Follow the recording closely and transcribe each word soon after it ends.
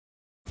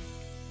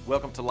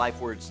Welcome to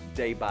Lifeword's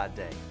Day by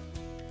Day.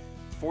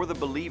 For the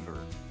believer,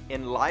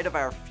 in light of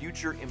our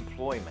future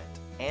employment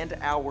and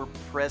our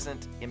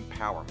present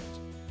empowerment,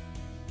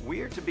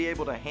 we are to be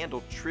able to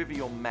handle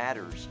trivial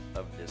matters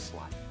of this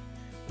life.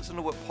 Listen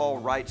to what Paul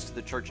writes to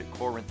the church at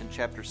Corinth in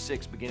chapter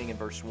 6, beginning in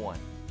verse 1.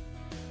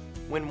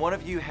 When one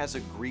of you has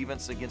a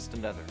grievance against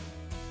another,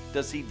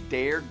 does he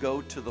dare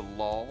go to the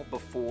law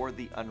before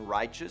the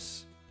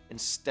unrighteous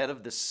instead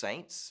of the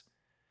saints?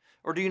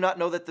 Or do you not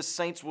know that the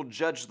saints will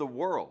judge the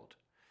world?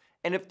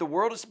 And if the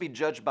world is to be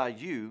judged by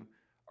you,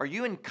 are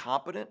you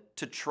incompetent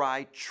to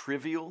try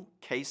trivial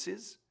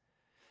cases?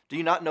 Do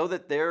you not know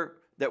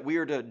that we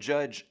are to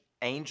judge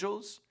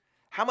angels?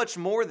 How much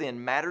more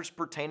then matters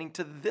pertaining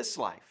to this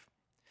life?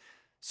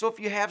 So if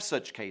you have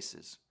such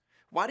cases,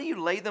 why do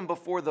you lay them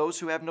before those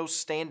who have no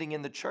standing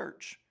in the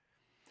church?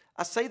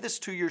 I say this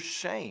to your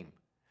shame.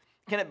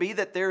 Can it be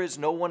that there is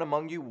no one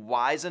among you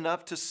wise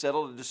enough to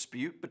settle a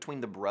dispute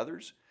between the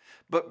brothers?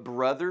 But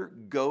brother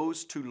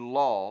goes to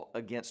law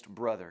against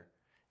brother,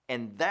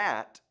 and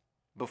that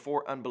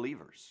before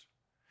unbelievers.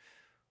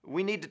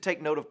 We need to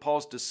take note of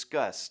Paul's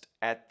disgust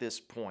at this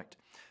point.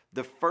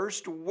 The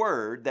first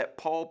word that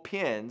Paul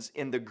pens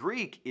in the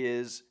Greek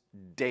is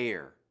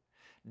dare.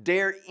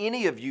 Dare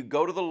any of you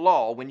go to the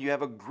law when you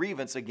have a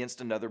grievance against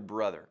another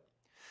brother?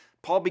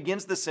 Paul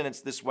begins the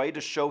sentence this way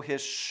to show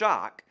his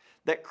shock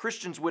that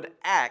Christians would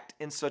act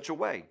in such a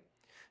way.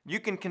 You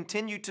can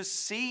continue to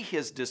see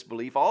his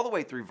disbelief all the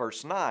way through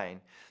verse 9,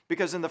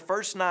 because in the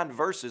first 9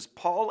 verses,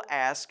 Paul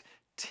asks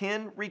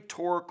 10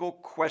 rhetorical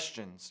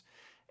questions,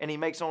 and he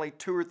makes only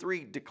 2 or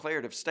 3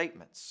 declarative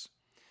statements.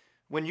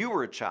 When you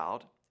were a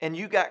child and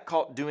you got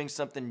caught doing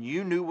something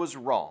you knew was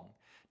wrong,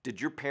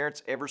 did your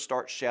parents ever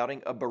start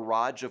shouting a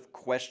barrage of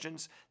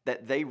questions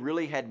that they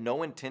really had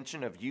no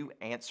intention of you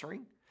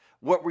answering?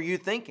 What were you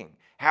thinking?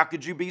 How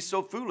could you be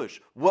so foolish?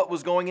 What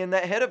was going in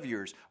that head of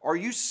yours? Are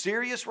you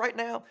serious right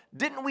now?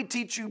 Didn't we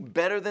teach you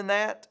better than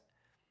that?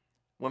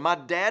 When my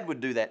dad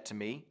would do that to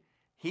me,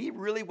 he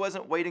really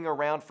wasn't waiting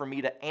around for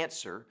me to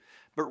answer,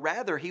 but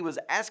rather he was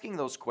asking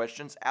those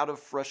questions out of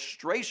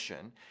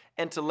frustration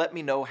and to let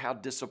me know how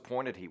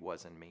disappointed he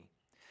was in me.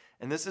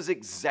 And this is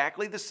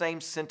exactly the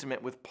same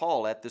sentiment with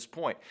Paul at this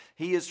point.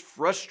 He is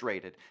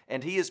frustrated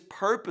and he is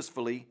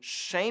purposefully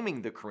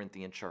shaming the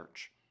Corinthian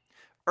church.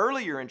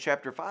 Earlier in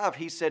chapter 5,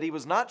 he said he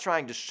was not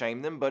trying to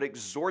shame them, but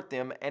exhort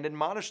them and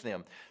admonish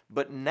them.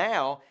 But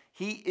now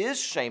he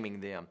is shaming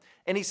them.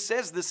 And he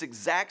says this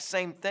exact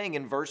same thing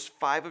in verse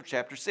 5 of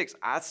chapter 6.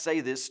 I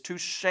say this to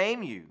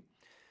shame you.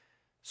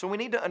 So we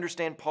need to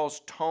understand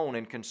Paul's tone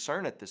and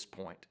concern at this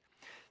point.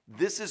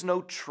 This is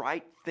no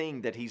trite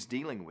thing that he's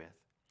dealing with.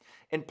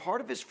 And part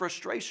of his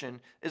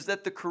frustration is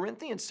that the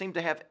Corinthians seem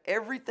to have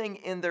everything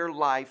in their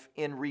life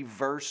in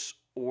reverse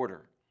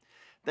order.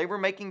 They were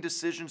making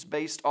decisions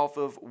based off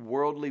of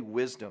worldly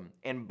wisdom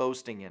and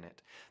boasting in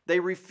it. They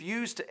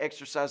refused to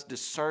exercise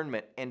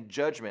discernment and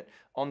judgment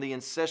on the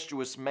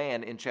incestuous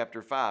man in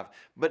chapter 5.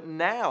 But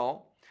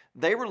now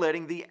they were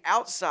letting the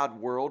outside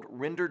world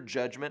render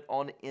judgment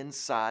on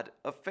inside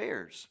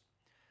affairs.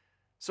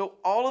 So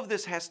all of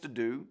this has to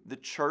do with the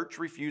church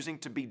refusing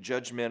to be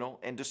judgmental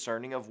and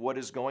discerning of what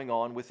is going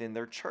on within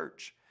their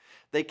church.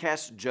 They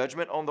cast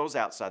judgment on those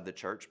outside the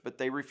church, but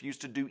they refuse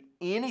to do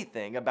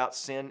anything about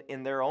sin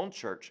in their own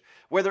church,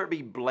 whether it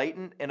be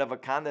blatant and of a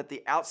kind that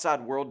the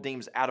outside world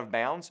deems out of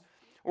bounds,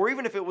 or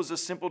even if it was a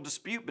simple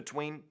dispute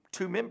between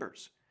 2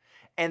 members.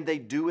 And they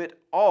do it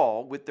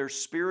all with their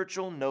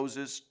spiritual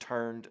noses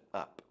turned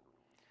up.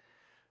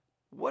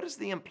 What is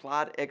the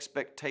implied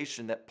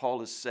expectation that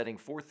Paul is setting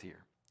forth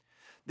here?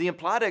 The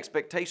implied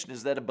expectation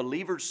is that a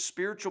believer's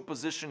spiritual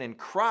position in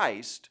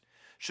Christ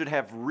should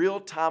have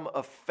real-time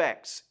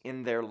effects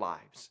in their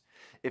lives.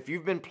 If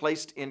you've been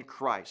placed in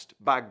Christ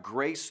by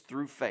grace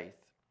through faith,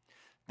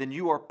 then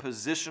you are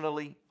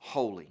positionally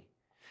holy.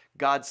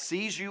 God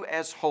sees you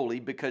as holy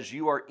because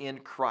you are in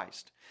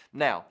Christ.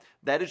 Now,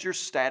 that is your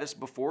status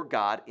before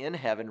God in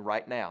heaven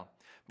right now.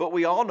 But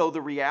we all know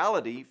the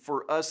reality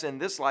for us in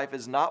this life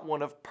is not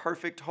one of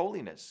perfect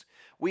holiness.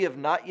 We have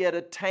not yet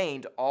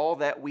attained all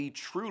that we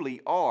truly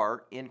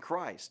are in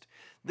Christ.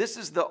 This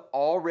is the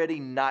already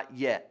not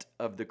yet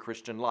of the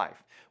Christian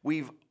life.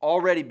 We've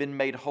already been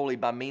made holy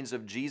by means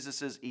of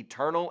Jesus'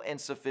 eternal and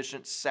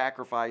sufficient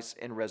sacrifice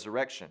and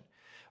resurrection.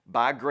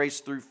 By grace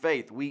through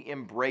faith, we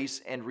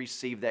embrace and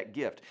receive that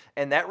gift.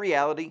 And that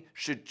reality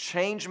should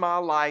change my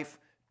life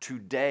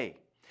today.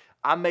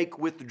 I make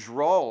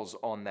withdrawals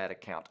on that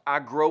account. I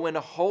grow in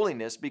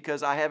holiness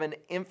because I have an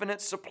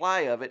infinite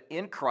supply of it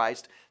in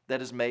Christ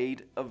that is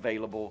made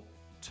available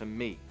to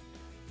me.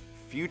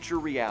 Future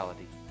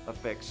reality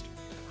affects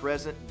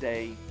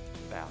present-day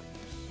values.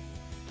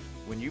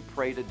 When you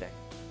pray today,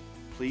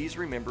 please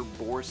remember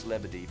Boris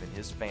Lebedev and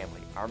his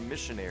family, our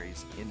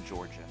missionaries in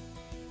Georgia.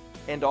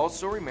 And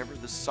also remember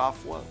the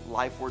Safwa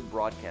Lifeword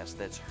broadcast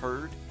that's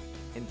heard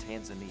in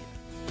Tanzania.